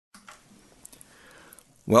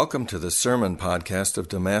Welcome to the sermon podcast of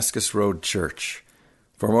Damascus Road Church.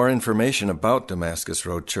 For more information about Damascus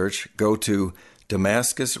Road Church, go to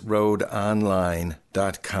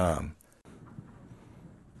damascusroadonline.com.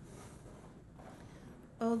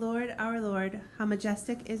 O Lord, our Lord, how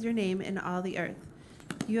majestic is your name in all the earth.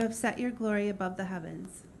 You have set your glory above the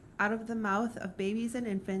heavens. Out of the mouth of babies and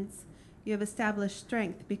infants, you have established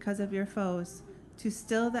strength because of your foes, to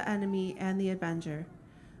still the enemy and the avenger.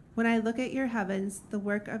 When I look at your heavens, the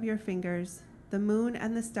work of your fingers, the moon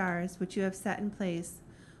and the stars which you have set in place,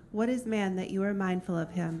 what is man that you are mindful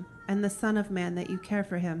of him, and the son of man that you care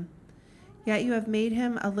for him? Yet you have made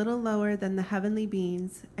him a little lower than the heavenly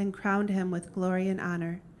beings, and crowned him with glory and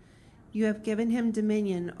honor. You have given him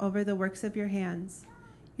dominion over the works of your hands.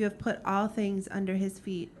 You have put all things under his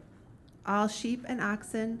feet, all sheep and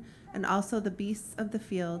oxen, and also the beasts of the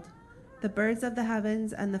field, the birds of the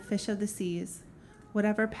heavens and the fish of the seas,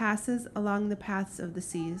 whatever passes along the paths of the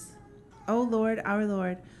seas. O Lord, our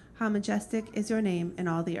Lord, how majestic is your name in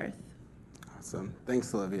all the earth. Awesome.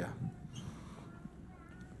 Thanks, Olivia.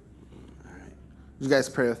 All right. Would you guys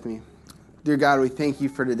pray with me? Dear God, we thank you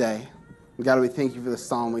for today. God, we thank you for the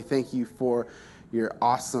psalm. We thank you for your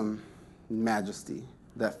awesome majesty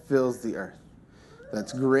that fills the earth,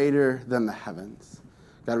 that's greater than the heavens.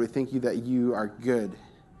 God, we thank you that you are good,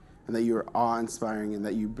 and that you are awe-inspiring, and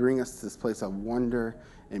that you bring us to this place of wonder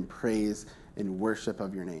and praise and worship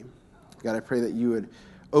of your name. God, I pray that you would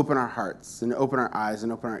open our hearts and open our eyes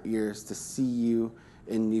and open our ears to see you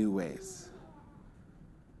in new ways.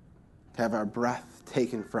 To have our breath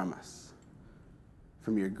taken from us,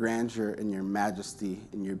 from your grandeur and your majesty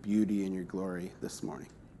and your beauty and your glory this morning.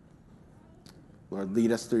 Lord,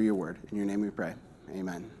 lead us through your word. In your name we pray.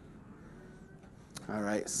 Amen. All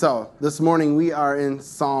right, so this morning we are in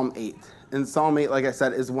Psalm 8. And Psalm 8, like I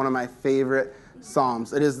said, is one of my favorite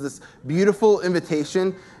psalms. It is this beautiful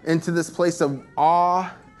invitation into this place of awe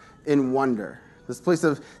and wonder, this place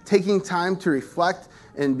of taking time to reflect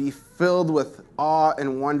and be filled with awe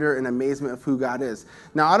and wonder and amazement of who God is.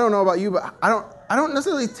 Now, I don't know about you, but I don't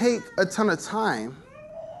necessarily take a ton of time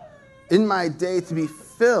in my day to be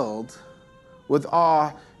filled with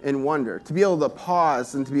awe and wonder, to be able to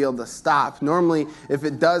pause and to be able to stop. Normally, if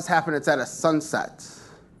it does happen, it's at a sunset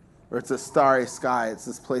or it's a starry sky. It's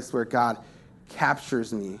this place where God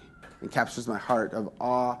captures me and captures my heart of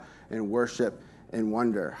awe and worship and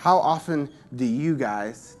wonder. How often do you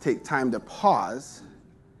guys take time to pause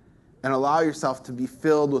and allow yourself to be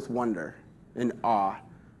filled with wonder and awe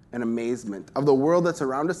and amazement of the world that's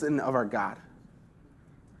around us and of our God?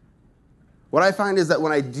 What I find is that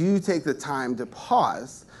when I do take the time to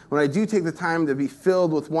pause, when I do take the time to be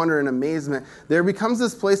filled with wonder and amazement, there becomes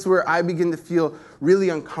this place where I begin to feel really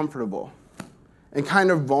uncomfortable and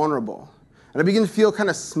kind of vulnerable. And I begin to feel kind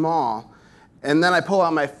of small. And then I pull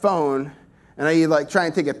out my phone and I try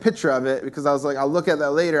and take a picture of it because I was like, I'll look at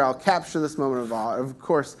that later. I'll capture this moment of awe. Of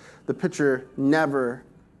course, the picture never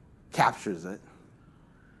captures it.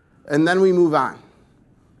 And then we move on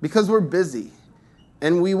because we're busy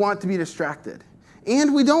and we want to be distracted.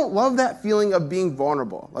 And we don't love that feeling of being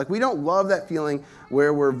vulnerable. We don't love that feeling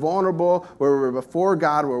where we're vulnerable, where we're before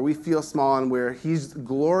God, where we feel small and where he's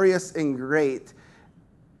glorious and great.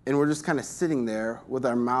 And we're just kind of sitting there with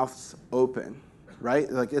our mouths open, right?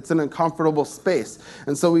 It's an uncomfortable space.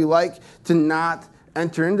 And so we like to not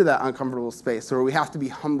enter into that uncomfortable space where we have to be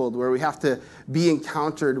humbled, where we have to be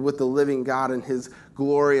encountered with the living God and his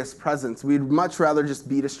glorious presence. We'd much rather just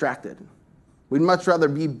be distracted. We'd much rather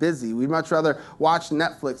be busy. We'd much rather watch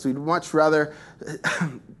Netflix. We'd much rather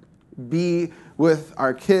be with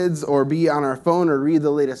our kids or be on our phone or read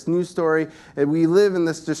the latest news story. And we live in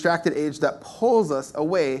this distracted age that pulls us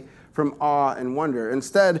away from awe and wonder.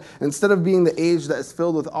 Instead of being the age that is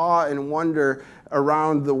filled with awe and wonder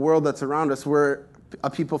around the world that's around us, we're a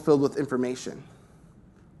people filled with information.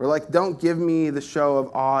 We're like, don't give me the show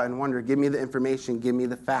of awe and wonder. Give me the information. Give me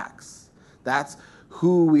the facts. That's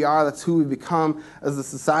who we are. That's who we become as a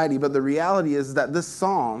society. But the reality is that this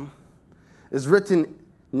psalm is written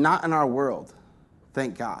not in our world,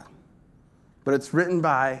 thank God, but it's written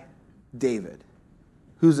by David,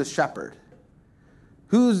 who's a shepherd,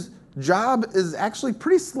 whose job is actually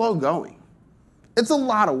pretty slow going. It's a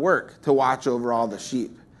lot of work to watch over all the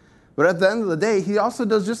sheep. But at the end of the day, he also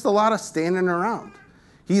does just a lot of standing around.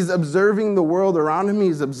 He's observing the world around him.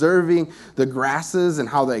 He's observing the grasses and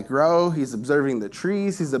how they grow. He's observing the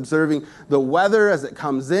trees. He's observing the weather as it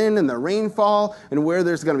comes in and the rainfall and where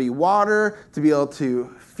there's going to be water to be able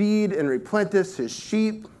to feed and replenish his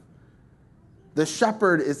sheep. The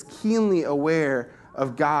shepherd is keenly aware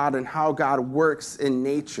of God and how God works in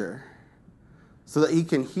nature. so that he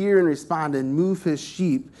can hear and respond and move his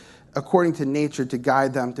sheep according to nature to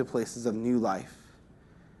guide them to places of new life.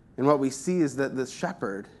 And what we see is that this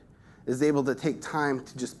shepherd is able to take time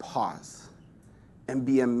to just pause and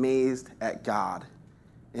be amazed at God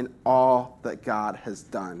and all that God has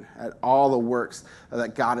done, at all the works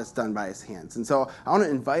that God has done by his hands. And so I want to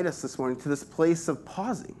invite us this morning to this place of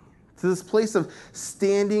pausing, to this place of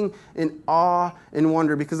standing in awe and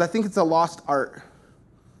wonder, because I think it's a lost art.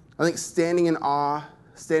 I think standing in awe,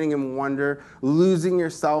 standing in wonder, losing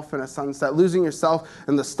yourself in a sunset, losing yourself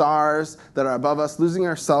in the stars that are above us, losing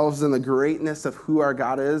ourselves in the greatness of who our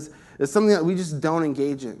God is something that we just don't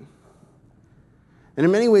engage in. And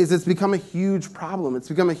in many ways, it's become a huge problem. It's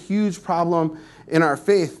become a huge problem in our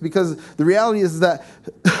faith, because the reality is that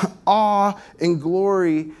awe and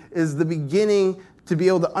glory is the beginning to be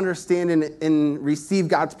able to understand and receive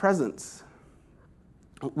God's presence.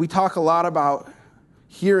 We talk a lot about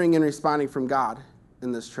hearing and responding from God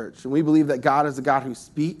in this church. And we believe that God is a God who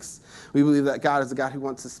speaks. We believe that God is a God who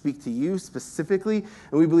wants to speak to you specifically.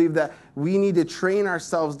 And we believe that we need to train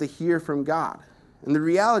ourselves to hear from God. And the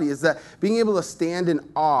reality is that being able to stand in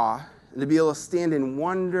awe and to be able to stand in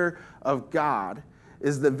wonder of God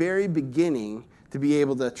is the very beginning to be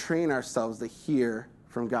able to train ourselves to hear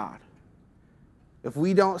from God. If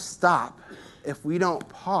we don't stop, if we don't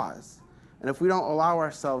pause, and if we don't allow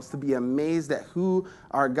ourselves to be amazed at who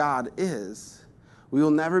our God is, we will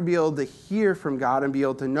never be able to hear from God and be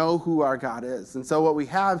able to know who our God is. And so what we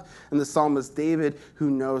have in the psalm is David, who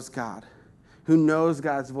knows God, who knows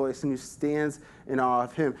God's voice and who stands in awe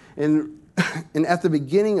of him. And at the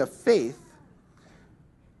beginning of faith,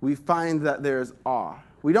 we find that there's awe.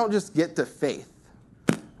 We don't just get to faith.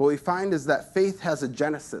 What we find is that faith has a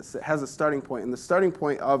genesis. It has a starting point. And the starting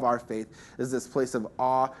point of our faith is this place of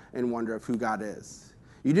awe and wonder of who God is.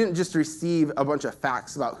 You didn't just receive a bunch of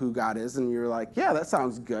facts about who God is and you're like, yeah, that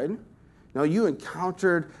sounds good. No, you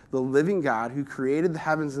encountered the living God who created the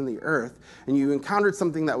heavens and the earth, and you encountered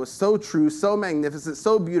something that was so true, so magnificent,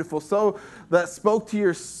 so beautiful, so that spoke to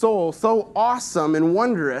your soul, so awesome and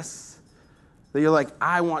wondrous that you're like,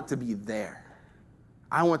 I want to be there.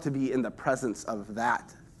 I want to be in the presence of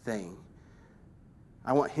that thing.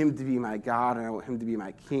 I want him to be my God, and I want him to be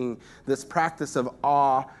my king. This practice of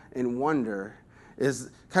awe and wonder is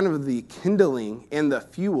kind of the kindling and the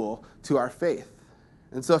fuel to our faith.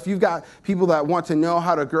 And so if you've got people that want to know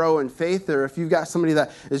how to grow in faith, or if you've got somebody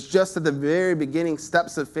that is just at the very beginning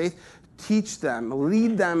steps of faith, teach them,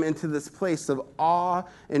 lead them into this place of awe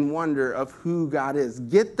and wonder of who God is.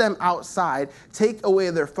 Get them outside, take away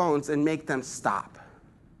their phones, and make them stop.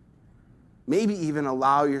 Maybe even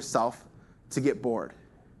allow yourself to get bored.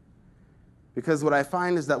 Because what I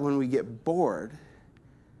find is that when we get bored,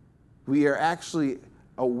 we are actually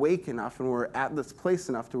awake enough and we're at this place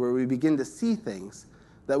enough to where we begin to see things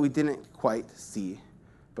that we didn't quite see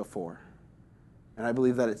before. And I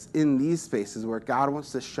believe that it's in these spaces where God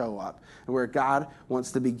wants to show up and where God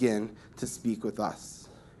wants to begin to speak with us.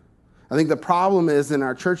 I think the problem is in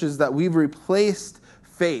our churches that we've replaced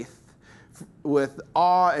faith with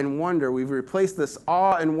awe and wonder. We've replaced this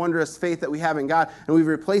awe and wondrous faith that we have in God, and we've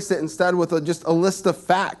replaced it instead with just a list of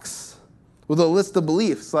facts, with a list of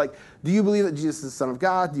beliefs. Like, do you believe that Jesus is the Son of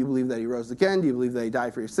God? Do you believe that he rose again? Do you believe that he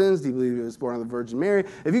died for your sins? Do you believe he was born of the Virgin Mary?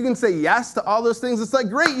 If you can say yes to all those things, it's like,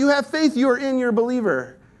 great, you have faith, you are in, you're a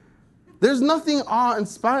believer. There's nothing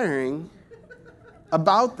awe-inspiring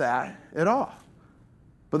about that at all.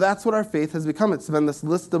 But that's what our faith has become. It's been this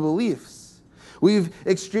list of beliefs. We've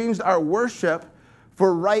exchanged our worship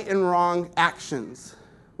for right and wrong actions.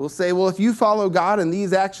 We'll say, well, if you follow God in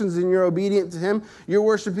these actions and you're obedient to him, you're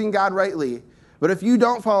worshiping God rightly. But if you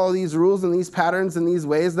don't follow these rules and these patterns and these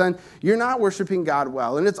ways, then you're not worshiping God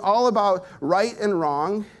well. And it's all about right and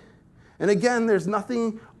wrong. And again, there's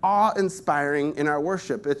nothing awe-inspiring in our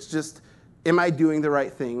worship. It's just, am I doing the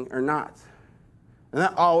right thing or not? And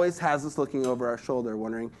that always has us looking over our shoulder,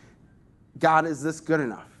 wondering, God, is this good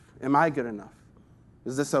enough? Am I good enough?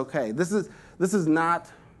 Is this okay? This is not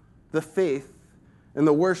the faith and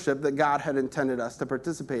the worship that God had intended us to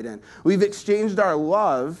participate in. We've exchanged our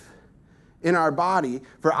love in our body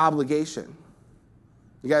for obligation.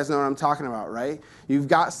 You guys know what I'm talking about, right? You've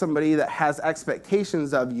got somebody that has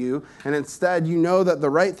expectations of you, and instead you know that the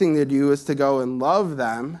right thing to do is to go and love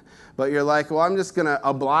them, but you're like, well, I'm just going to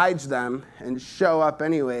oblige them and show up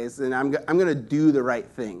anyways, and I'm going to do the right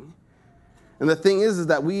thing. And the thing is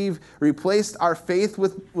that we've replaced our faith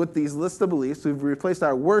with these lists of beliefs. We've replaced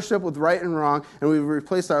our worship with right and wrong, and we've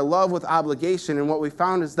replaced our love with obligation. And what we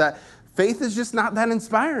found is that faith is just not that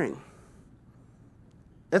inspiring.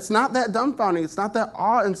 It's not that dumbfounding. It's not that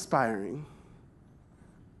awe-inspiring.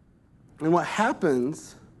 And what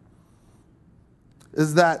happens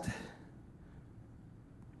is that,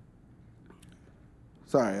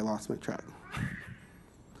 sorry, I lost my track.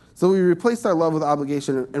 So we replace our love with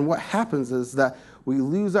obligation, and what happens is that we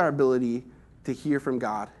lose our ability to hear from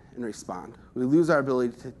God and respond. We lose our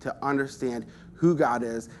ability to understand who God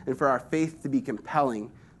is and for our faith to be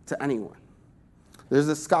compelling to anyone. There's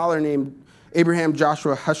a scholar named Abraham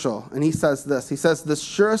Joshua Heschel, and he says this. He says, the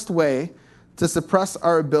surest way to suppress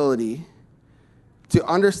our ability to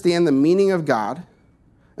understand the meaning of God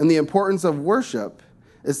and the importance of worship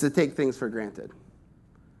is to take things for granted.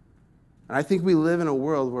 And I think we live in a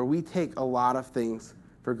world where we take a lot of things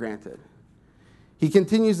for granted. He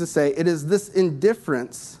continues to say, it is this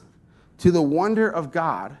indifference to the wonder of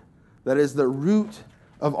God that is the root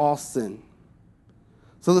of all sin.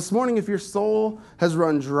 So this morning, if your soul has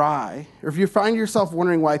run dry, or if you find yourself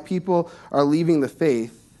wondering why people are leaving the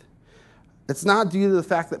faith, it's not due to the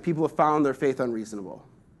fact that people have found their faith unreasonable.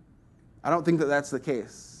 I don't think that that's the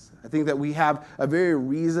case. I think that we have a very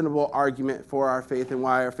reasonable argument for our faith and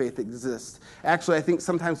why our faith exists. Actually, I think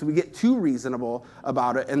sometimes we get too reasonable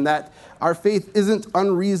about it, and that our faith isn't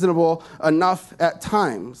unreasonable enough at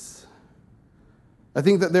times. I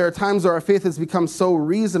think that there are times where our faith has become so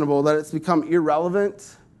reasonable that it's become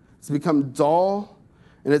irrelevant, it's become dull,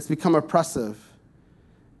 and it's become oppressive.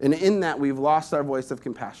 And in that, we've lost our voice of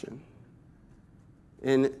compassion.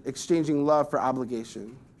 In exchanging love for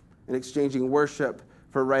obligation, in exchanging worship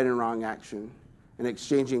for right and wrong action, in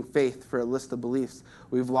exchanging faith for a list of beliefs,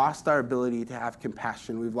 we've lost our ability to have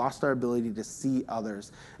compassion. We've lost our ability to see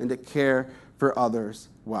others and to care for others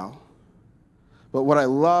well. But what I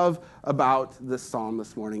love about this psalm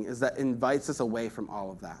this morning is that it invites us away from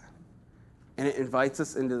all of that. And it invites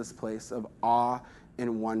us into this place of awe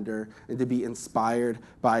and wonder and to be inspired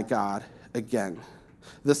by God again.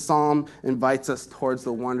 This psalm invites us towards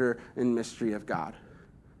the wonder and mystery of God.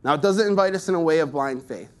 Now, it doesn't invite us in a way of blind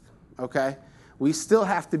faith, okay? We still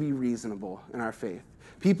have to be reasonable in our faith.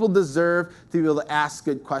 People deserve to be able to ask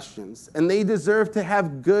good questions, and they deserve to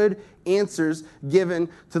have good answers given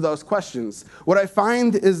to those questions. What I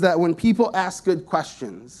find is that when people ask good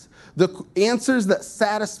questions, the answers that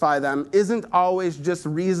satisfy them isn't always just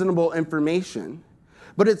reasonable information,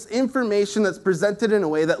 but it's information that's presented in a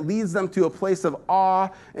way that leads them to a place of awe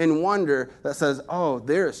and wonder that says, oh,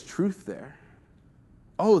 there is truth there.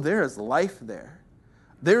 Oh, there is life there.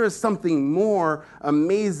 There is something more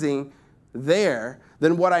amazing there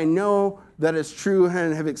than what I know that is true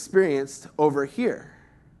and have experienced over here.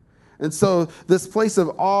 And so this place of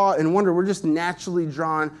awe and wonder, we're just naturally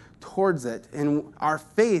drawn towards it. And our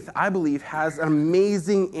faith, I believe, has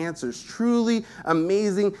amazing answers, truly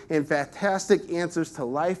amazing and fantastic answers to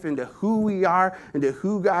life and to who we are and to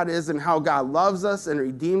who God is and how God loves us and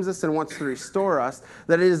redeems us and wants to restore us,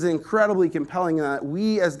 that it is incredibly compelling and that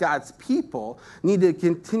we as God's people need to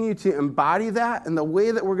continue to embody that. And the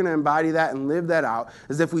way that we're going to embody that and live that out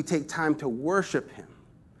is if we take time to worship Him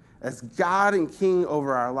as God and King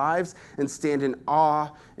over our lives and stand in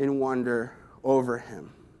awe and wonder over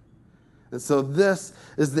Him. And so this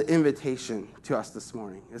is the invitation to us this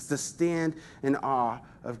morning, is to stand in awe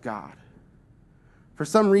of God. For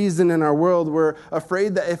some reason in our world, we're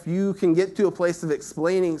afraid that if you can get to a place of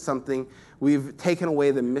explaining something, we've taken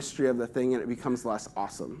away the mystery of the thing and it becomes less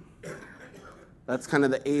awesome. That's kind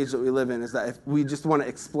of the age that we live in, is that if we just want to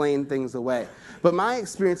explain things away. But my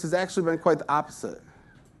experience has actually been quite the opposite.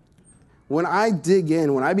 When I dig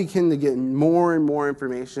in, when I begin to get more and more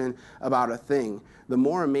information about a thing, the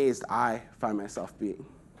more amazed I find myself being.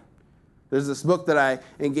 There's this book that I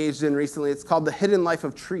engaged in recently. It's called The Hidden Life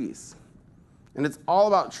of Trees. And it's all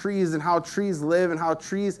about trees and how trees live and how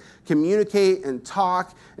trees communicate and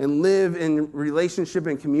talk and live in relationship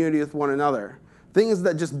and community with one another. Things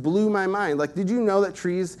that just blew my mind. Like, did you know that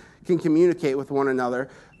trees can communicate with one another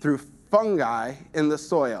through fungi in the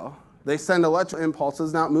soil? They send electrical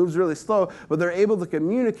impulses. Now, it moves really slow, but they're able to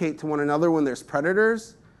communicate to one another when there's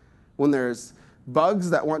predators, when there's bugs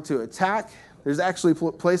that want to attack. There's actually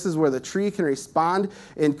places where the tree can respond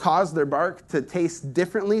and cause their bark to taste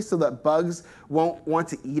differently so that bugs won't want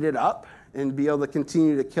to eat it up and be able to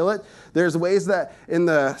continue to kill it. There's ways that in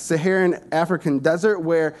the Saharan African desert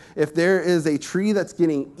where if there is a tree that's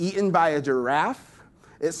getting eaten by a giraffe,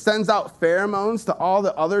 it sends out pheromones to all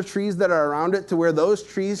the other trees that are around it to where those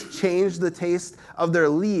trees change the taste of their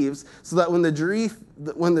leaves so that when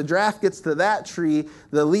the giraffe gets to that tree,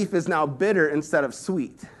 the leaf is now bitter instead of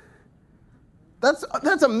sweet.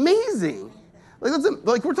 That's amazing.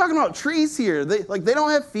 Like we're talking about trees here. They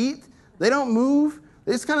don't have feet. They don't move.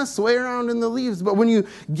 They just kind of sway around in the leaves. But when you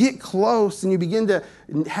get close and you begin to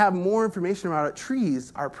have more information about it,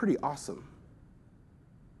 trees are pretty awesome.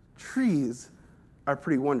 Trees are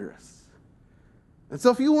pretty wondrous. And so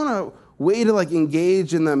if you want a way to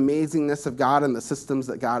engage in the amazingness of God and the systems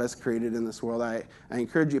that God has created in this world, I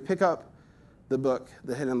encourage you to pick up the book,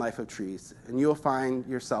 The Hidden Life of Trees, and you'll find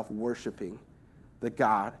yourself worshiping the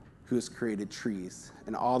God who has created trees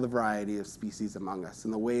and all the variety of species among us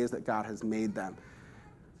and the ways that God has made them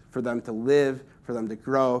for them to live, for them to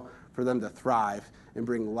grow, for them to thrive and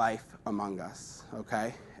bring life among us,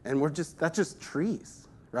 okay? And that's just trees,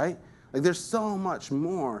 right? There's so much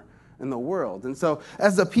more in the world. And so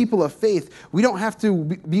as a people of faith, we don't have to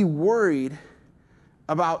be worried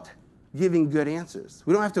about giving good answers.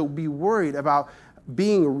 We don't have to be worried about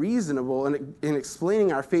being reasonable and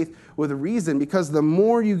explaining our faith with reason, because the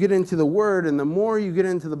more you get into the Word and the more you get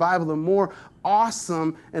into the Bible, the more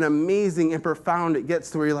awesome and amazing and profound it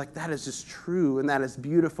gets, to where you're like, that is just true and that is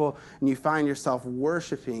beautiful, and you find yourself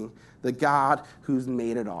worshiping the God who's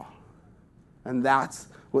made it all. And that's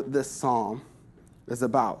what this psalm is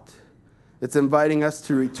about. It's inviting us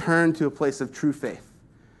to return to a place of true faith,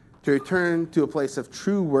 to return to a place of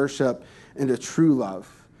true worship and to true love,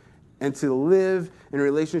 and to live in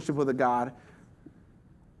relationship with a God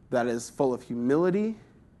that is full of humility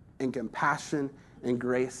and compassion and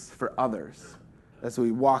grace for others as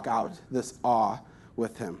we walk out this awe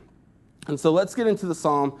with him. And so let's get into the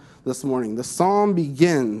psalm this morning. The psalm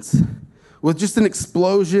begins with just an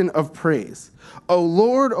explosion of praise. O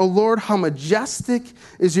Lord, how majestic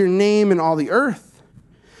is your name in all the earth.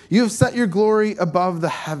 You have set your glory above the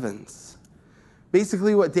heavens.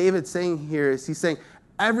 Basically what David's saying here is he's saying,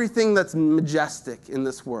 everything that's majestic in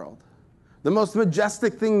this world, the most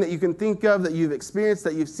majestic thing that you can think of, that you've experienced,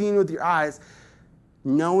 that you've seen with your eyes,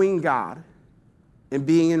 knowing God and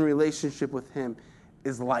being in relationship with him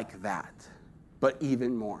is like that, but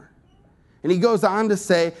even more. And he goes on to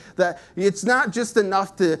say that it's not just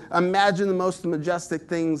enough to imagine the most majestic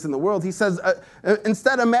things in the world. He says,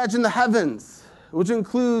 instead, imagine the heavens, which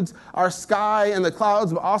includes our sky and the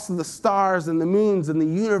clouds, but also the stars and the moons and the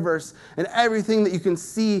universe and everything that you can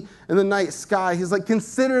see in the night sky. He's like,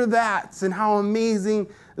 consider that and how amazing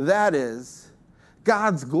that is.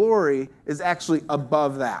 God's glory is actually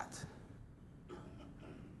above that.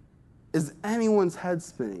 Is anyone's head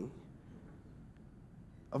spinning?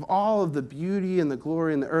 Of all of the beauty and the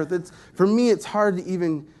glory in the earth, for me, it's hard to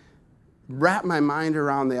even wrap my mind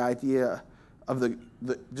around the idea of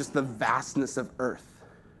just the vastness of earth.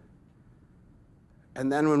 And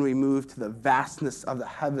then when we move to the vastness of the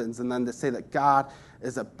heavens, and then to say that God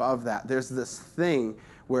is above that, there's this thing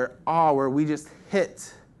where we just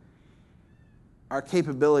hit our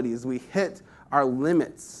capabilities, we hit our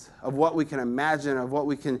limits of what we can imagine, of what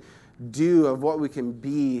we can do, of what we can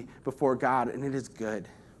be before God, and it is good.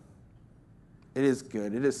 It is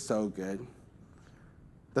good. It is so good.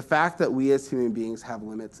 The fact that we as human beings have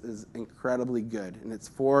limits is incredibly good, and it's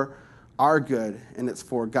for our good, and it's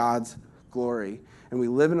for God's glory. And we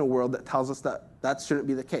live in a world that tells us that shouldn't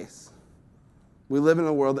be the case. We live in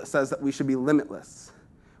a world that says that we should be limitless.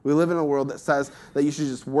 We live in a world that says that you should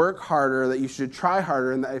just work harder, that you should try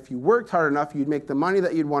harder, and that if you worked hard enough, you'd make the money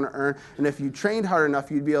that you'd want to earn, and if you trained hard enough,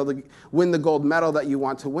 you'd be able to win the gold medal that you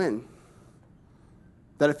want to win.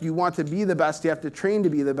 That if you want to be the best, you have to train to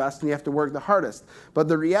be the best, and you have to work the hardest. But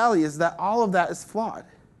the reality is that all of that is flawed.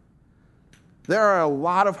 There are a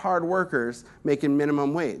lot of hard workers making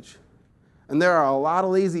minimum wage. And there are a lot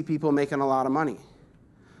of lazy people making a lot of money.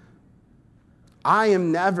 I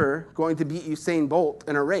am never going to beat Usain Bolt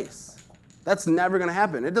in a race. That's never going to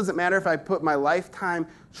happen. It doesn't matter if I put my lifetime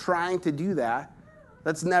trying to do that.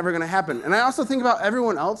 That's never going to happen. And I also think about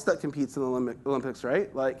everyone else that competes in the Olympics,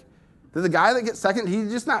 right? Did the guy that gets second, did he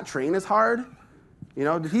just not train as hard?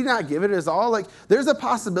 Did he not give it his all? There's a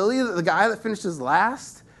possibility that the guy that finishes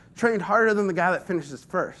last trained harder than the guy that finishes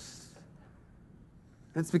first.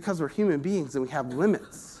 And it's because we're human beings and we have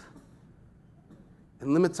limits.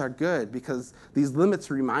 And limits are good because these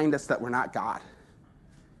limits remind us that we're not God.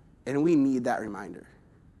 And we need that reminder.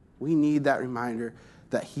 We need that reminder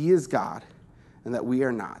that he is God and that we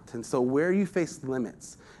are not. And so where you face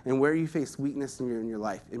limits and where you face weakness in your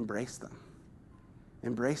life, embrace them.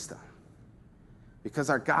 Embrace them. Because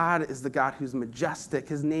our God is the God who's majestic.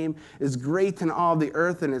 His name is great in all the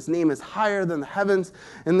earth, and his name is higher than the heavens.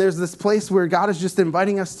 And there's this place where God is just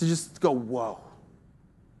inviting us to just go, whoa.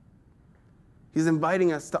 He's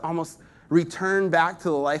inviting us to almost return back to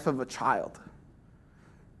the life of a child.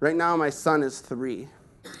 Right now, my son is 3,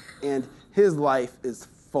 and his life is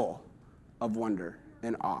full of wonder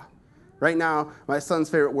and awe. Right now, my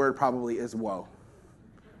son's favorite word probably is whoa.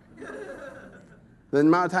 The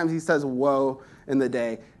amount of times he says whoa in the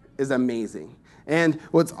day is amazing. And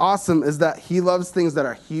what's awesome is that he loves things that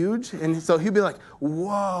are huge. And so he'll be like,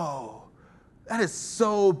 whoa, that is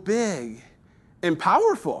so big and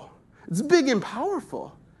powerful. It's big and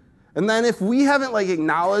powerful. And then if we haven't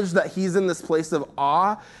acknowledged that he's in this place of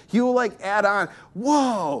awe, he will add on,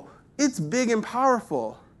 whoa, it's big and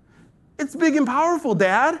powerful. It's big and powerful,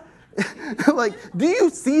 Dad. Do you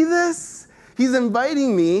see this? He's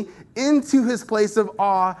inviting me into his place of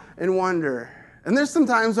awe and wonder. And there's some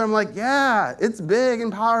times where I'm like, yeah, it's big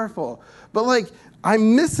and powerful. But I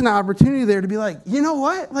miss an opportunity there to be you know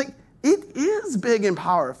what? It is big and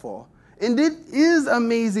powerful. And it is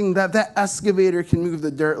amazing that excavator can move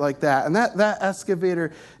the dirt like that. And that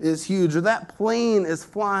excavator is huge. Or that plane is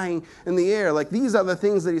flying in the air. These are the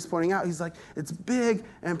things that he's pointing out. He's like, it's big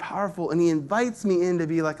and powerful. And he invites me in to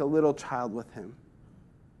be like a little child with him.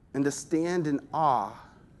 And to stand in awe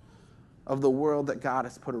of the world that God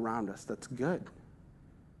has put around us that's good.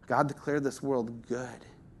 God declared this world good.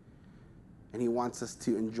 And he wants us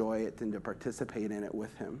to enjoy it and to participate in it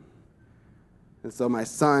with him. And so my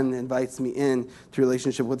son invites me in to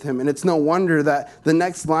relationship with him. And it's no wonder that the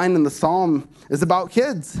next line in the psalm is about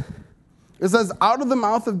kids. It says, out of the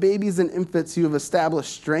mouth of babies and infants you have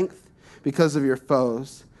established strength because of your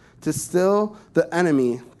foes, to still the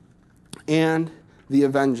enemy and the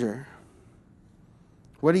avenger.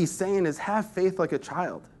 What he's saying is have faith like a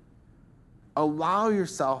child. Allow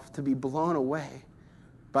yourself to be blown away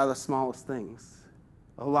by the smallest things.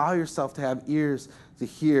 Allow yourself to have ears to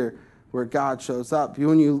hear where God shows up.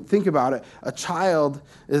 When you think about it, a child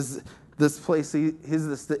is this place, he's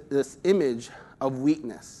this image of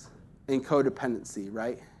weakness and codependency,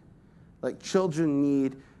 right? Children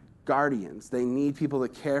need guardians. They need people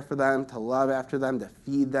to care for them, to love after them, to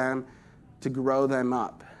feed them, to grow them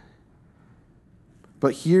up.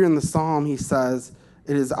 But here in the psalm, he says,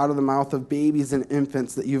 it is out of the mouth of babies and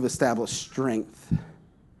infants that you've established strength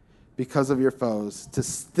because of your foes, to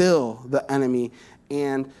still the enemy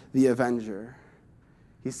and the avenger.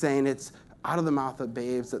 He's saying it's out of the mouth of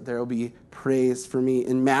babes that there will be praise for me.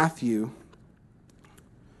 In Matthew,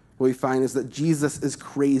 what we find is that Jesus is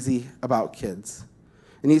crazy about kids.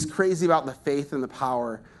 And he's crazy about the faith and the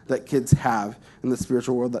power that kids have in the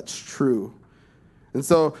spiritual world. That's true. And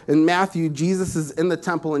so in Matthew, Jesus is in the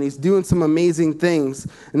temple and he's doing some amazing things.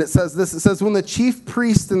 And it says this, it says, when the chief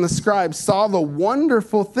priests and the scribes saw the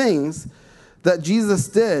wonderful things that Jesus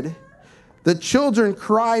did, the children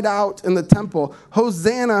cried out in the temple,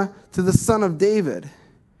 Hosanna to the Son of David.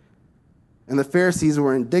 And the Pharisees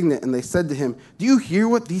were indignant, and they said to him, do you hear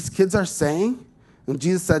what these kids are saying? And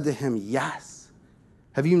Jesus said to him, yes.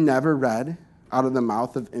 Have you never read, out of the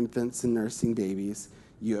mouth of infants and nursing babies,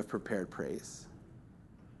 you have prepared praise?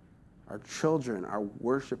 Our children are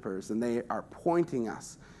worshipers, and they are pointing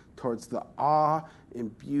us towards the awe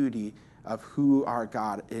and beauty of who our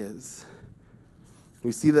God is.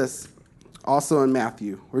 We see this also in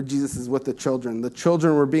Matthew, where Jesus is with the children. The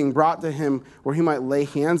children were being brought to him where he might lay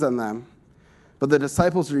hands on them. But the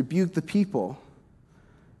disciples rebuked the people.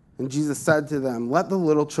 And Jesus said to them, let the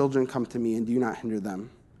little children come to me and do not hinder them.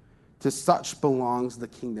 To such belongs the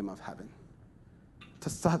kingdom of heaven. To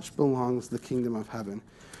such belongs the kingdom of heaven.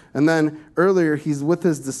 And then earlier, he's with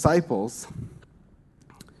his disciples.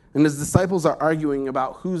 And his disciples are arguing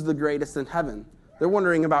about who's the greatest in heaven. They're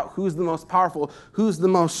wondering about who's the most powerful, who's the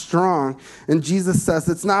most strong. And Jesus says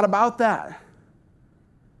it's not about that.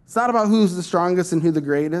 It's not about who's the strongest and who the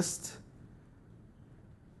greatest.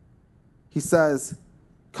 He says,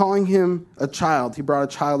 calling him a child, he brought a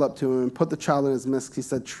child up to him and put the child in his midst. He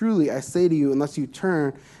said, truly, I say to you, unless you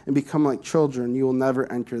turn and become like children, you will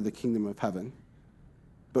never enter the kingdom of heaven.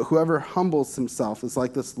 But whoever humbles himself is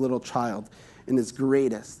like this little child and is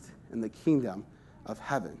greatest in the kingdom of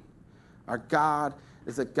heaven. Our God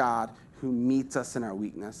is a God who meets us in our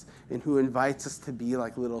weakness and who invites us to be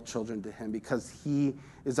like little children to him because he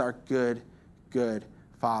is our good, good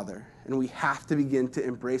Father. And we have to begin to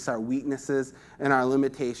embrace our weaknesses and our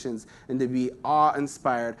limitations and to be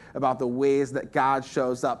awe-inspired about the ways that God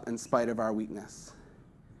shows up in spite of our weakness.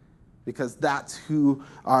 Because that's who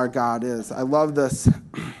our God is. I love this.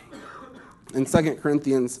 In 2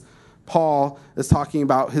 Corinthians, Paul is talking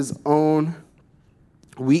about his own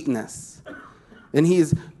weakness. And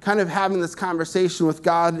he's kind of having this conversation with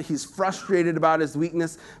God. He's frustrated about his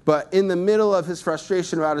weakness. But in the middle of his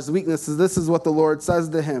frustration about his weaknesses, this is what the Lord says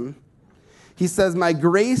to him. He says, my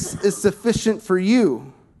grace is sufficient for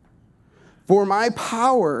you, for my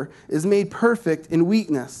power is made perfect in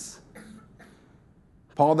weakness.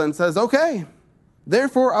 Paul then says, okay,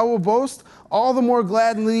 Therefore, I will boast all the more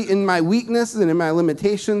gladly in my weakness and in my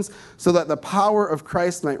limitations, so that the power of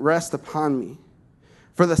Christ might rest upon me.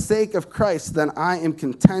 For the sake of Christ, then I am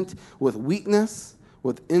content with weakness,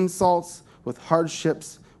 with insults, with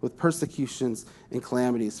hardships, with persecutions and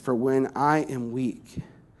calamities. For when I am weak,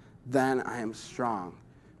 then I am strong,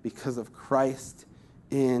 because of Christ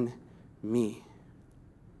in me.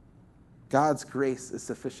 God's grace is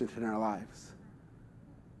sufficient in our lives.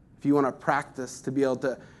 If you want to practice to be able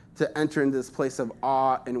to enter into this place of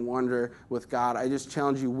awe and wonder with God, I just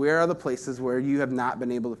challenge you, where are the places where you have not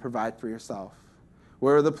been able to provide for yourself?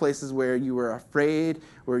 Where are the places where you were afraid,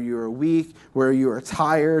 where you were weak, where you were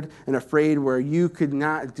tired and afraid, where you could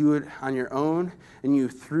not do it on your own, and you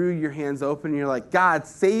threw your hands open and you're like, God,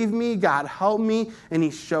 save me, God, help me, and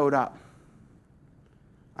he showed up.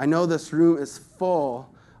 I know this room is full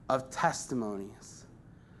of testimonies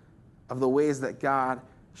of the ways that God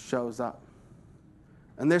shows up.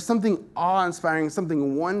 And there's something awe-inspiring,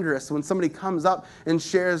 something wondrous when somebody comes up and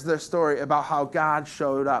shares their story about how God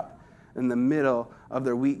showed up in the middle of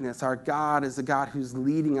their weakness. Our God is a God who's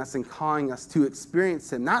leading us and calling us to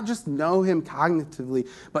experience him, not just know him cognitively,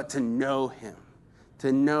 but to know him,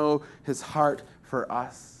 to know his heart for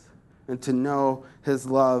us, and to know his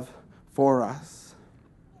love for us.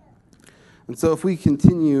 And so if we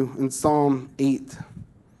continue in Psalm 8,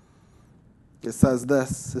 it says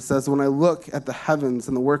this. It says, when I look at the heavens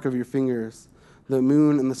and the work of your fingers, the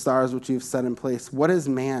moon and the stars which you've set in place, what is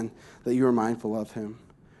man that you are mindful of him?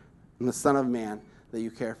 And the Son of Man that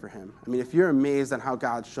you care for him. I mean, if you're amazed at how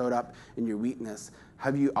God showed up in your weakness,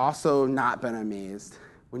 have you also not been amazed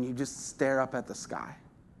when you just stare up at the sky?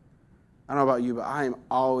 I don't know about you, but I am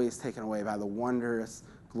always taken away by the wondrous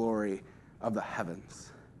glory of the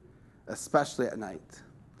heavens, especially at night.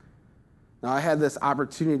 Now, I had this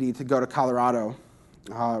opportunity to go to Colorado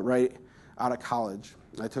right out of college.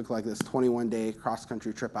 I took like this 21-day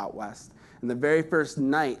cross-country trip out west. And the very first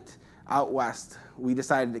night out west, we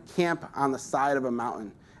decided to camp on the side of a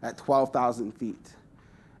mountain at 12,000 feet.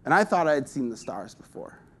 And I thought I had seen the stars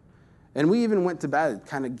before. And we even went to bed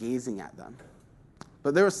kind of gazing at them.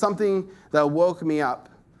 But there was something that woke me up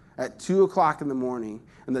at 2 o'clock in the morning,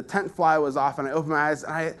 and the tent fly was off, and I opened my eyes,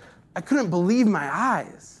 and I couldn't believe my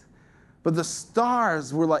eyes. But the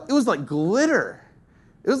stars were like, it was like glitter.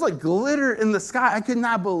 It was like glitter in the sky. I could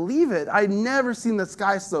not believe it. I'd never seen the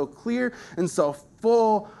sky so clear and so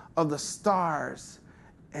full of the stars.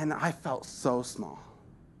 And I felt so small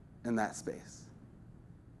in that space.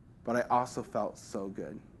 But I also felt so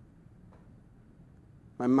good.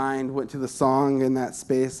 My mind went to the song in that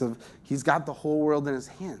space of, he's got the whole world in his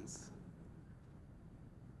hands.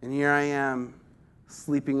 And here I am,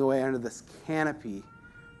 sleeping away under this canopy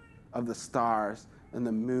of the stars and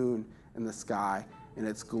the moon and the sky, and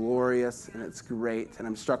it's glorious and it's great, and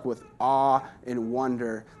I'm struck with awe and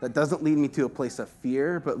wonder that doesn't lead me to a place of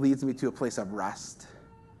fear, but leads me to a place of rest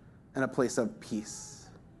and a place of peace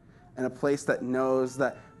and a place that knows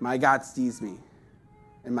that my God sees me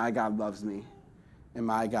and my God loves me and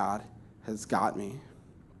my God has got me.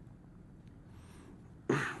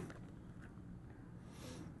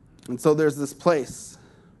 And so there's this place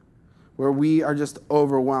where we are just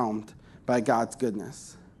overwhelmed by God's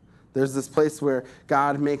goodness. There's this place where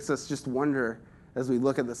God makes us just wonder as we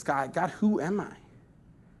look at the sky, God, who am I?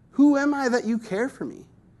 Who am I that you care for me?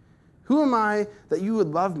 Who am I that you would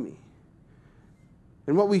love me?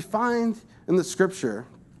 And what we find in the scripture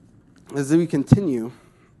as we continue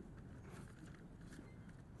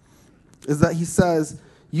is that he says,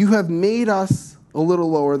 you have made us a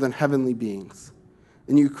little lower than heavenly beings,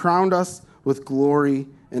 and you crowned us with glory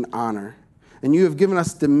and honor. And you have given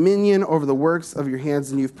us dominion over the works of your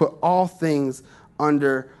hands, and you've put all things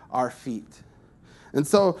under our feet. And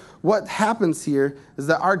so what happens here is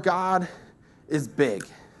that our God is big,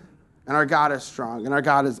 and our God is strong, and our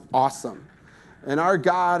God is awesome. And our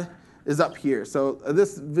God is up here. So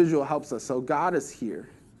this visual helps us. So God is here.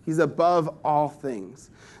 He's above all things.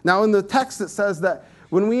 Now in the text it says that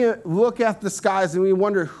when we look at the skies and we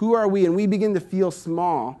wonder who are we, and we begin to feel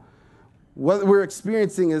small, what we're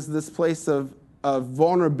experiencing is this place of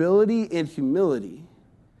vulnerability and humility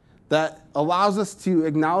that allows us to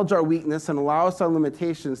acknowledge our weakness and allow us our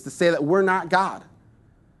limitations to say that we're not God.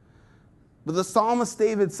 But the psalmist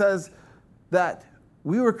David says that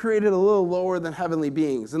we were created a little lower than heavenly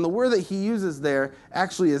beings. And the word that he uses there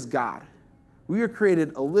actually is God. We were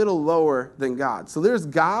created a little lower than God. So there's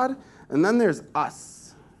God, and then there's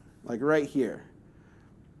us, like right here.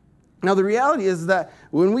 Now, the reality is that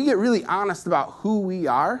when we get really honest about who we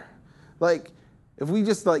are, like if we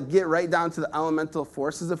just like get right down to the elemental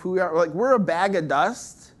forces of who we are, like we're a bag of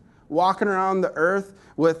dust walking around the earth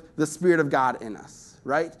with the Spirit of God in us,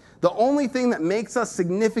 right? The only thing that makes us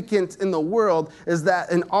significant in the world is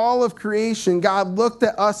that in all of creation, God looked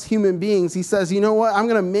at us human beings. He says, you know what? I'm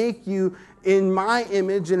going to make you in my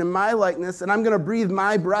image and in my likeness, and I'm going to breathe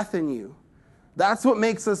my breath in you. That's what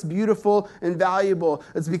makes us beautiful and valuable.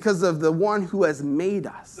 It's because of the one who has made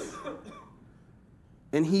us.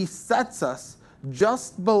 And he sets us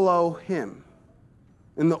just below him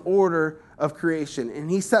in the order of creation. And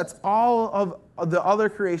he sets all of the other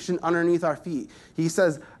creation underneath our feet. He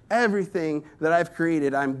says, everything that I've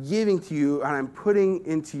created, I'm giving to you and I'm putting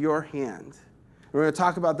into your hand. We're going to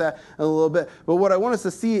talk about that in a little bit. But what I want us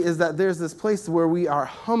to see is that there's this place where we are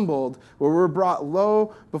humbled, where we're brought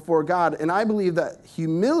low before God. And I believe that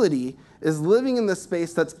humility is living in the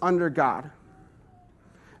space that's under God.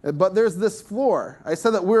 But there's this floor. I said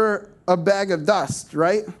that we're a bag of dust,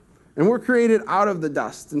 right? And we're created out of the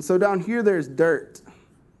dust. And so down here, there's dirt.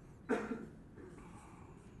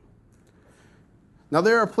 Now,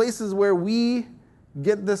 there are places where we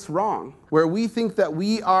get this wrong, where we think that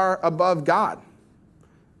we are above God.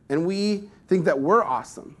 And we think that we're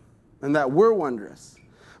awesome and that we're wondrous.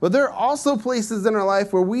 But there are also places in our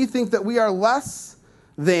life where we think that we are less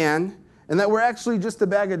than and that we're actually just a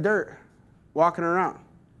bag of dirt walking around.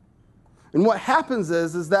 And what happens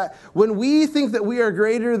is that when we think that we are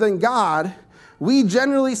greater than God, we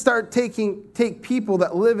generally take people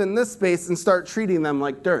that live in this space and start treating them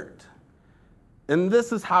like dirt. And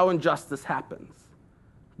this is how injustice happens.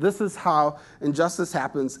 This is how injustice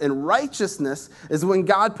happens. And righteousness is when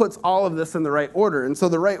God puts all of this in the right order. And so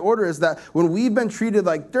the right order is that when we've been treated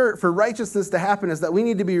like dirt, for righteousness to happen is that we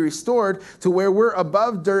need to be restored to where we're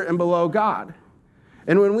above dirt and below God.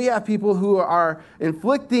 And when we have people who are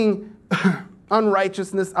inflicting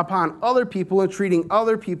unrighteousness upon other people and treating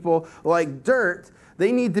other people like dirt,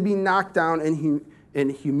 they need to be knocked down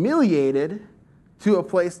and humiliated to a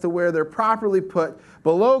place to where they're properly put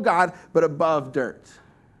below God but above dirt.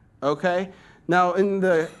 Okay? Now, in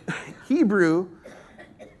the Hebrew,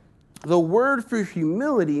 the word for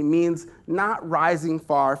humility means not rising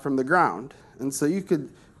far from the ground. And so you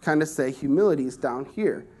could kind of say humility is down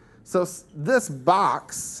here. So this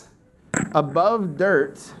box above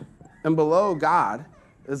dirt and below God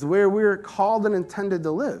is where we're called and intended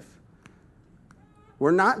to live.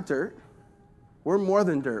 We're not dirt. We're more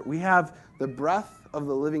than dirt. We have the breath of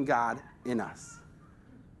the living God in us.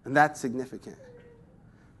 And that's significant.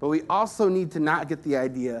 But we also need to not get the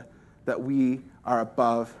idea that we are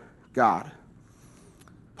above God.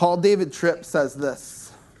 Paul David Tripp says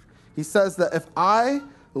this. He says that if I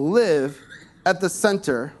live at the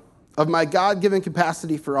center of my God-given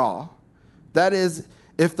capacity for all, that is,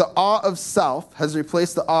 if the awe of self has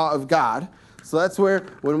replaced the awe of God, so that's where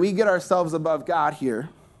when we get ourselves above God here,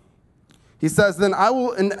 he says, then I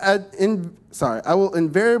will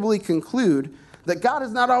invariably conclude that God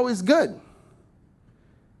is not always good.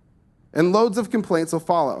 And loads of complaints will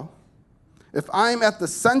follow. If I'm at the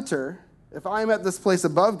center, if I'm at this place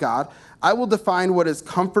above God, I will define what is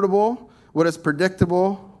comfortable, what is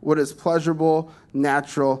predictable, what is pleasurable,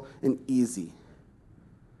 natural, and easy.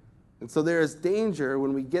 And so there is danger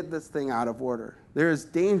when we get this thing out of order. There is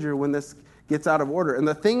danger when this gets out of order. And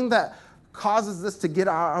the thing that causes this to get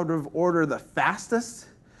out of order the fastest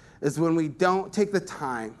is when we don't take the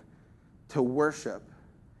time to worship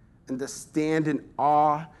and to stand in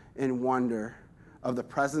awe and wonder of the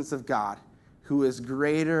presence of God, who is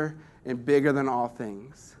greater and bigger than all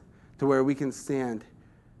things, to where we can stand,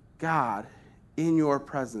 God, in your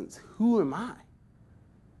presence, who am I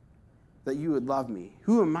that you would love me?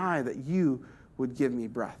 Who am I that you would give me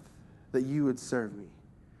breath, that you would serve me?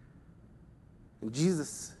 And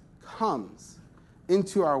Jesus comes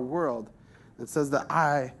into our world and says that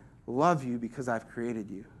I love you because I've created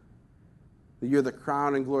you. That you're the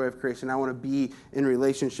crown and glory of creation. I want to be in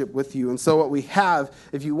relationship with you. And so what we have,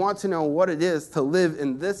 if you want to know what it is to live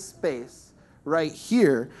in this space right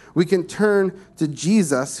here, we can turn to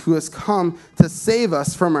Jesus, who has come to save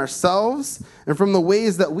us from ourselves and from the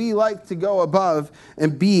ways that we like to go above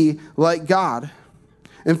and be like God.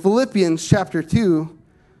 In Philippians chapter 2,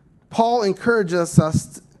 Paul encourages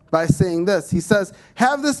us by saying this. He says,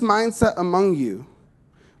 have this mindset among you,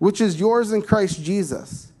 which is yours in Christ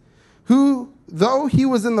Jesus, who, though he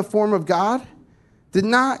was in the form of God, did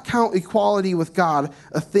not count equality with God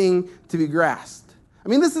a thing to be grasped. I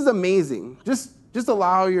mean, this is amazing. Just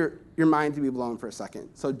allow your mind to be blown for a second.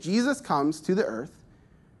 So Jesus comes to the earth,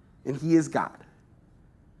 and he is God.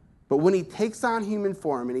 But when he takes on human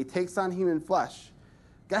form and he takes on human flesh,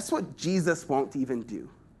 guess what Jesus won't even do?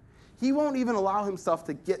 He won't even allow himself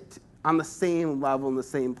to get on the same level, in the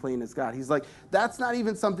same plane as God. He's like, that's not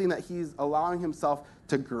even something that he's allowing himself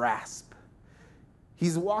to grasp.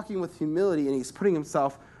 He's walking with humility, and he's putting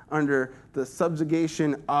himself under the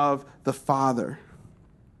subjugation of the Father.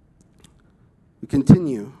 We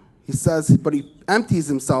continue. He says, but he empties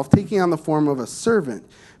himself, taking on the form of a servant.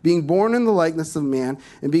 Being born in the likeness of man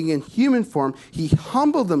and being in human form, he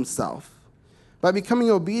humbled himself by becoming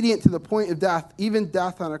obedient to the point of death, even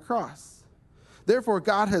death on a cross. Therefore,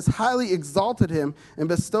 God has highly exalted him and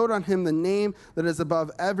bestowed on him the name that is above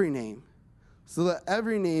every name, so that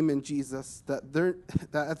every name in Jesus, that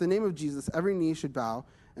at the name of Jesus, every knee should bow,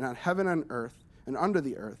 and on heaven and earth and under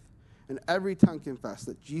the earth, and every tongue confess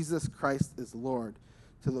that Jesus Christ is Lord,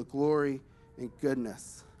 to the glory and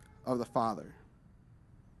goodness of the Father.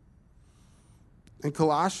 In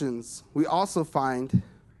Colossians, we also find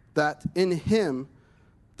that in him,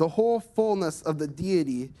 the whole fullness of the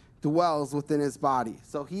deity dwells within his body.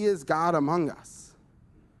 So he is God among us.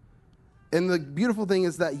 And the beautiful thing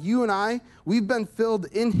is that you and I, we've been filled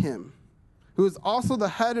in him, who is also the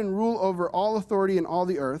head and rule over all authority in all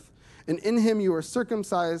the earth. And in him you are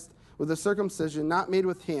circumcised with a circumcision not made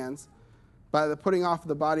with hands, by the putting off of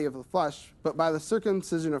the body of the flesh, but by the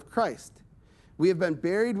circumcision of Christ. We have been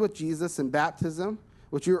buried with Jesus in baptism,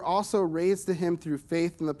 which you are also raised to him through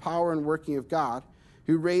faith in the power and working of God,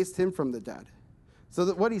 who raised him from the dead. So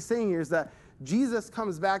that what he's saying here is that Jesus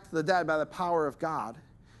comes back to the dead by the power of God.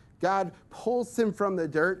 God pulls him from the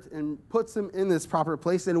dirt and puts him in this proper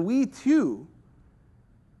place, and we too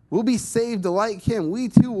will be saved like him. We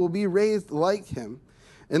too will be raised like him.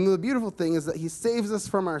 And the beautiful thing is that he saves us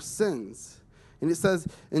from our sins. And it says,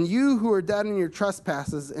 and you who are dead in your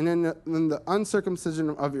trespasses and in the uncircumcision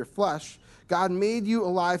of your flesh, God made you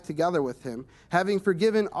alive together with him, having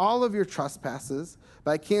forgiven all of your trespasses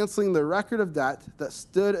by canceling the record of debt that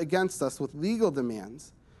stood against us with legal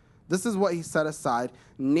demands. This is what he set aside,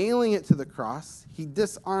 nailing it to the cross. He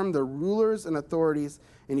disarmed the rulers and authorities,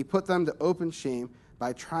 and he put them to open shame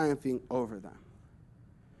by triumphing over them.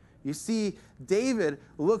 You see, David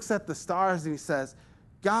looks at the stars and he says,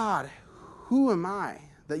 God, who am I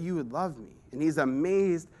that you would love me? And he's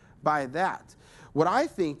amazed by that. What I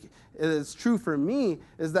think is true for me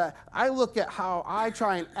is that I look at how I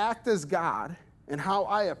try and act as God and how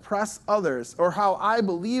I oppress others, or how I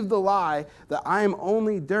believe the lie that I am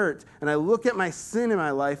only dirt, and I look at my sin in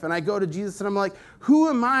my life and I go to Jesus and I'm like, who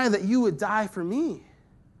am I that you would die for me?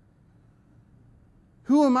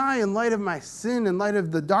 Who am I in light of my sin, in light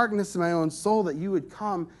of the darkness in my own soul, that you would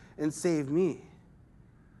come and save me?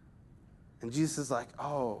 And Jesus is like,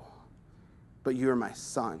 oh, but you are my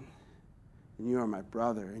son, and you are my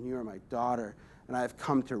brother, and you are my daughter, and I have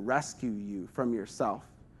come to rescue you from yourself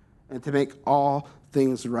and to make all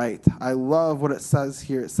things right. I love what it says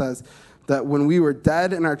here. It says that when we were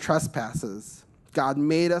dead in our trespasses, God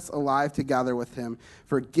made us alive together with him,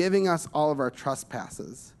 forgiving us all of our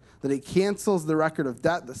trespasses, that he cancels the record of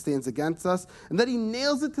debt that stands against us, and that he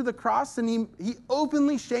nails it to the cross, and he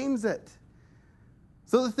openly shames it.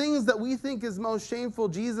 So the things that we think is most shameful,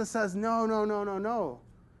 Jesus says, no, no, no, no, no.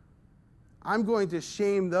 I'm going to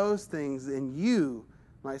shame those things, and you,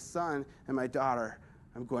 my son and my daughter,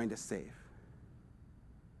 I'm going to save.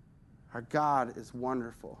 Our God is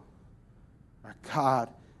wonderful. Our God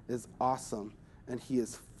is awesome, and he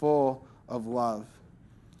is full of love.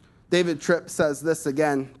 David Tripp says this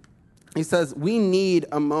again. He says, we need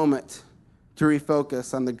a moment to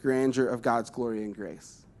refocus on the grandeur of God's glory and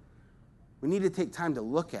grace. We need to take time to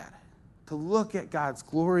look at it, to look at God's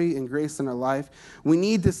glory and grace in our life. We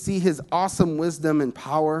need to see his awesome wisdom and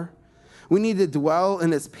power. We need to dwell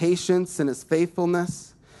in his patience and his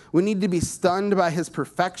faithfulness. We need to be stunned by his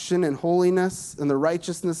perfection and holiness and the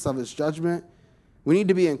righteousness of his judgment. We need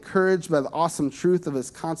to be encouraged by the awesome truth of his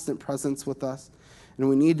constant presence with us. And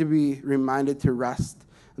we need to be reminded to rest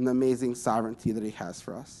in the amazing sovereignty that he has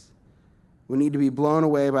for us. We need to be blown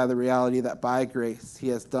away by the reality that by grace he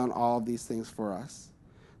has done all of these things for us,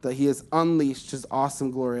 that he has unleashed his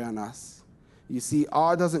awesome glory on us. You see,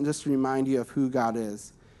 awe doesn't just remind you of who God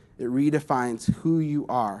is. It redefines who you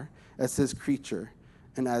are as his creature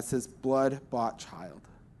and as his blood-bought child.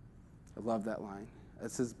 I love that line.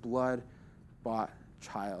 As his blood-bought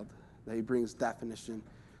child, that he brings definition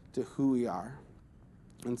to who we are.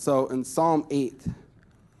 And so in Psalm 8,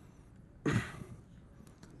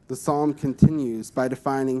 the psalm continues by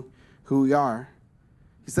defining who we are.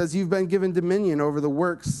 He says, you've been given dominion over the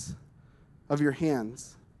works of your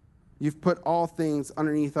hands. You've put all things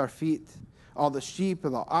underneath our feet, all the sheep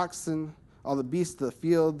and the oxen, all the beasts of the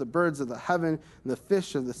field, the birds of the heaven, and the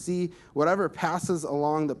fish of the sea, whatever passes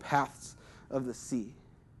along the paths of the sea.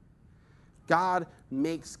 God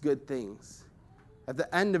makes good things. At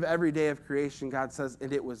the end of every day of creation, God says,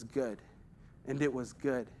 and it was good. And it was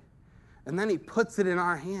good. And then he puts it in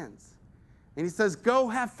our hands. And he says, go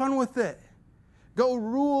have fun with it. Go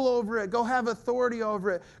rule over it. Go have authority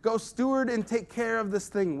over it. Go steward and take care of this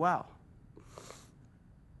thing well.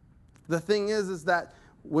 The thing is that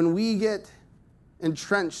when we get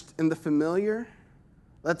entrenched in the familiar,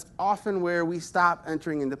 that's often where we stop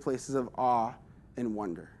entering into places of awe and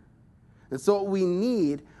wonder. And so what we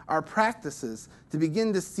need are practices to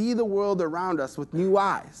begin to see the world around us with new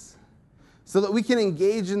eyes so that we can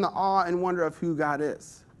engage in the awe and wonder of who God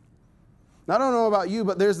is. Now, I don't know about you,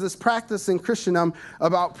 but there's this practice in Christendom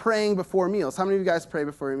about praying before meals. How many of you guys pray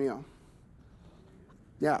before your meal?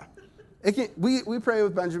 Yeah. We pray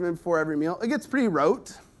with Benjamin before every meal. It gets pretty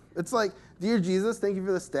rote. It's like, dear Jesus, thank you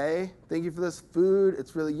for this day. Thank you for this food.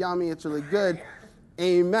 It's really yummy. It's really good.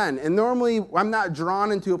 Amen. And normally, I'm not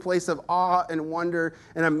drawn into a place of awe and wonder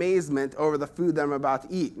and amazement over the food that I'm about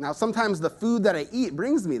to eat. Now, sometimes the food that I eat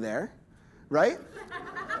brings me there, right?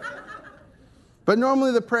 But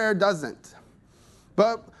normally the prayer doesn't.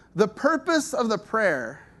 But the purpose of the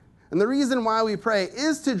prayer and the reason why we pray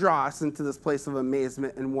is to draw us into this place of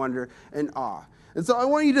amazement and wonder and awe. And so I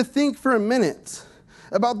want you to think for a minute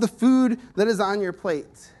about the food that is on your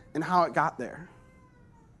plate and how it got there.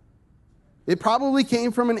 It probably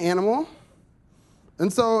came from an animal.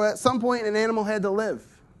 And so at some point, an animal had to live.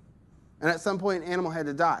 And at some point, an animal had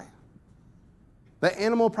to die. That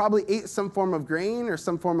animal probably ate some form of grain or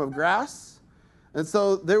some form of grass. And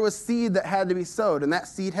so there was seed that had to be sowed. And that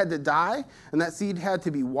seed had to die. And that seed had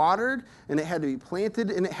to be watered. And it had to be planted.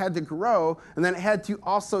 And it had to grow. And then it had to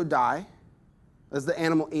also die as the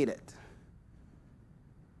animal ate it.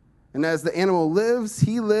 And as the animal lives,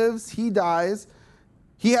 he dies.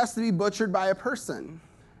 He has to be butchered by a person.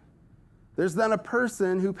 There's then a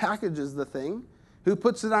person who packages the thing, who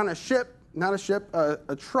puts it on a ship, not a ship,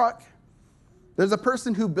 a truck. There's a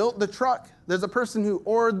person who built the truck. There's a person who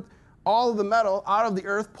ored all of the metal out of the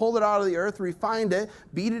earth, pulled it out of the earth, refined it,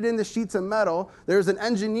 beat it into sheets of metal. There's an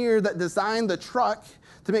engineer that designed the truck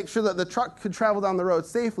to make sure that the truck could travel down the road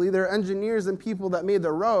safely. There are engineers and people that made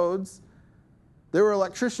the roads. There were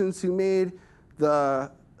electricians who made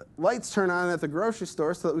the lights turn on at the grocery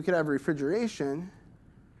store so that we could have refrigeration.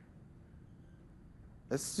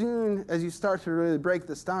 As soon as you start to really break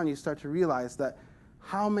this down, you start to realize that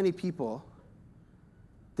how many people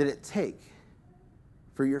did it take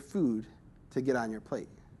for your food to get on your plate?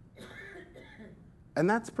 And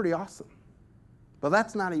that's pretty awesome. But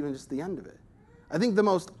that's not even just the end of it. I think the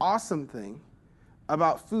most awesome thing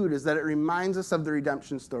about food is that it reminds us of the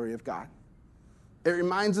redemption story of God. It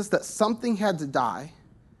reminds us that something had to die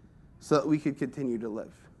so that we could continue to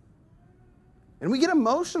live. And we get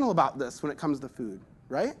emotional about this when it comes to food,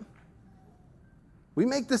 right? We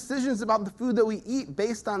make decisions about the food that we eat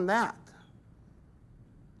based on that.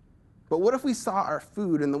 But what if we saw our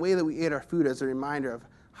food and the way that we ate our food as a reminder of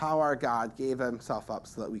how our God gave himself up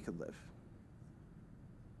so that we could live?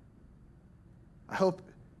 I hope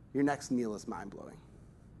your next meal is mind-blowing.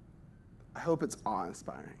 I hope it's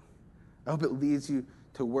awe-inspiring. I hope it leads you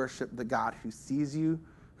to worship the God who sees you,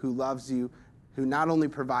 who loves you, who not only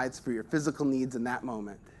provides for your physical needs in that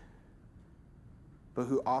moment, but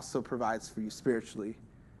who also provides for you spiritually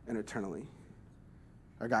and eternally.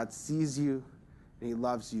 Our God sees you, and he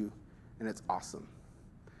loves you, and it's awesome.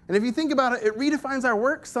 And if you think about it, it redefines our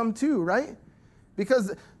work some too, right?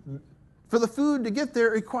 Because for the food to get there,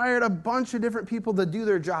 it required a bunch of different people to do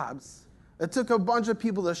their jobs. It took a bunch of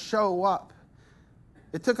people to show up.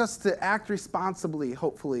 It took us to act responsibly,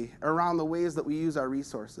 hopefully, around the ways that we use our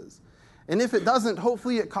resources. And if it doesn't,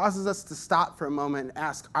 hopefully it causes us to stop for a moment and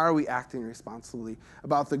ask, are we acting responsibly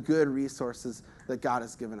about the good resources that God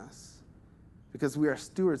has given us? Because we are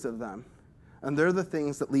stewards of them. And they're the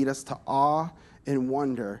things that lead us to awe and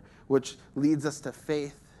wonder, which leads us to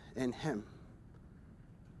faith in him.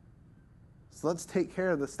 So let's take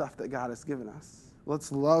care of the stuff that God has given us.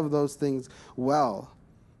 Let's love those things well.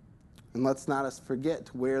 And let's not forget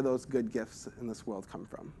where those good gifts in this world come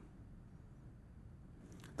from.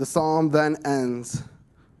 The psalm then ends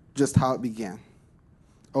just how it began.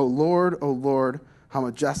 O Lord, how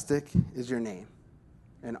majestic is your name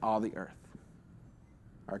in all the earth.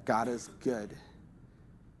 Our God is good.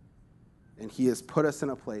 And he has put us in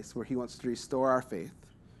a place where he wants to restore our faith,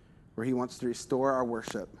 where he wants to restore our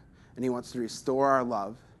worship, and he wants to restore our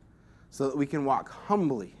love so that we can walk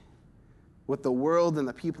humbly with the world and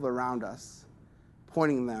the people around us,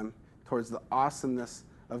 pointing them towards the awesomeness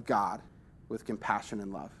of God with compassion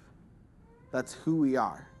and love. That's who we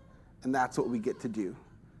are, and that's what we get to do.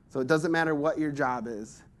 So it doesn't matter what your job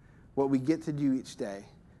is, what we get to do each day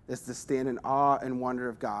is to stand in awe and wonder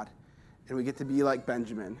of God. And we get to be like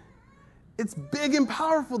Benjamin. It's big and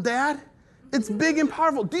powerful, Dad. It's big and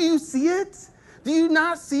powerful. Do you see it? Do you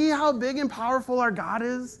not see how big and powerful our God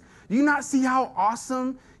is? Do you not see how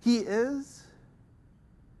awesome he is?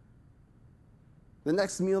 The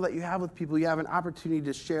next meal that you have with people, you have an opportunity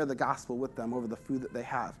to share the gospel with them over the food that they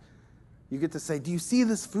have. You get to say, do you see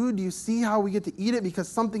this food? Do you see how we get to eat it because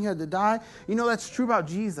something had to die? You know, that's true about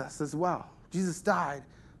Jesus as well. Jesus died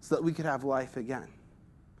so that we could have life again.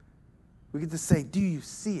 We get to say, do you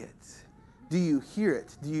see it? Do you hear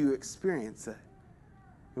it? Do you experience it?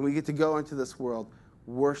 And we get to go into this world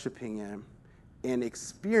worshiping him and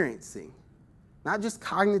experiencing, not just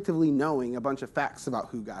cognitively knowing a bunch of facts about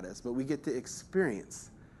who God is, but we get to experience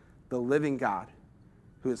the living God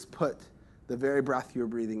who has put the very breath you're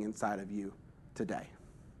breathing inside of you today.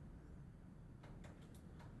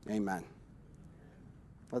 Amen.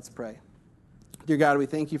 Let's pray. Dear God, we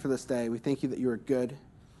thank you for this day. We thank you that you are good.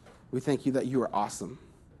 We thank you that you are awesome.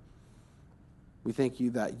 We thank you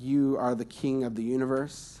that you are the King of the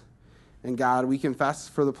universe. And God, we confess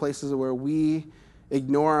for the places where we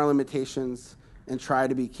ignore our limitations and try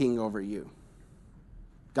to be king over you.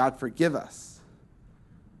 God, forgive us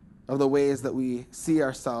of the ways that we see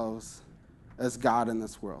ourselves as God in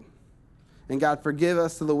this world. And God, forgive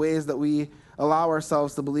us of the ways that we allow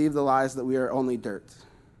ourselves to believe the lies that we are only dirt.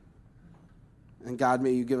 And God,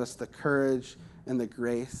 may you give us the courage and the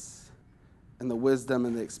grace and the wisdom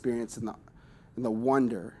and the experience and the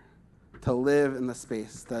wonder to live in the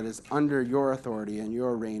space that is under your authority and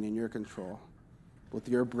your reign and your control with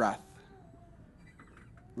your breath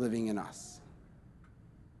living in us.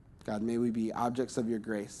 God, may we be objects of your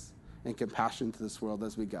grace and compassion to this world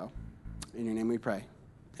as we go. In your name we pray.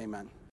 Amen.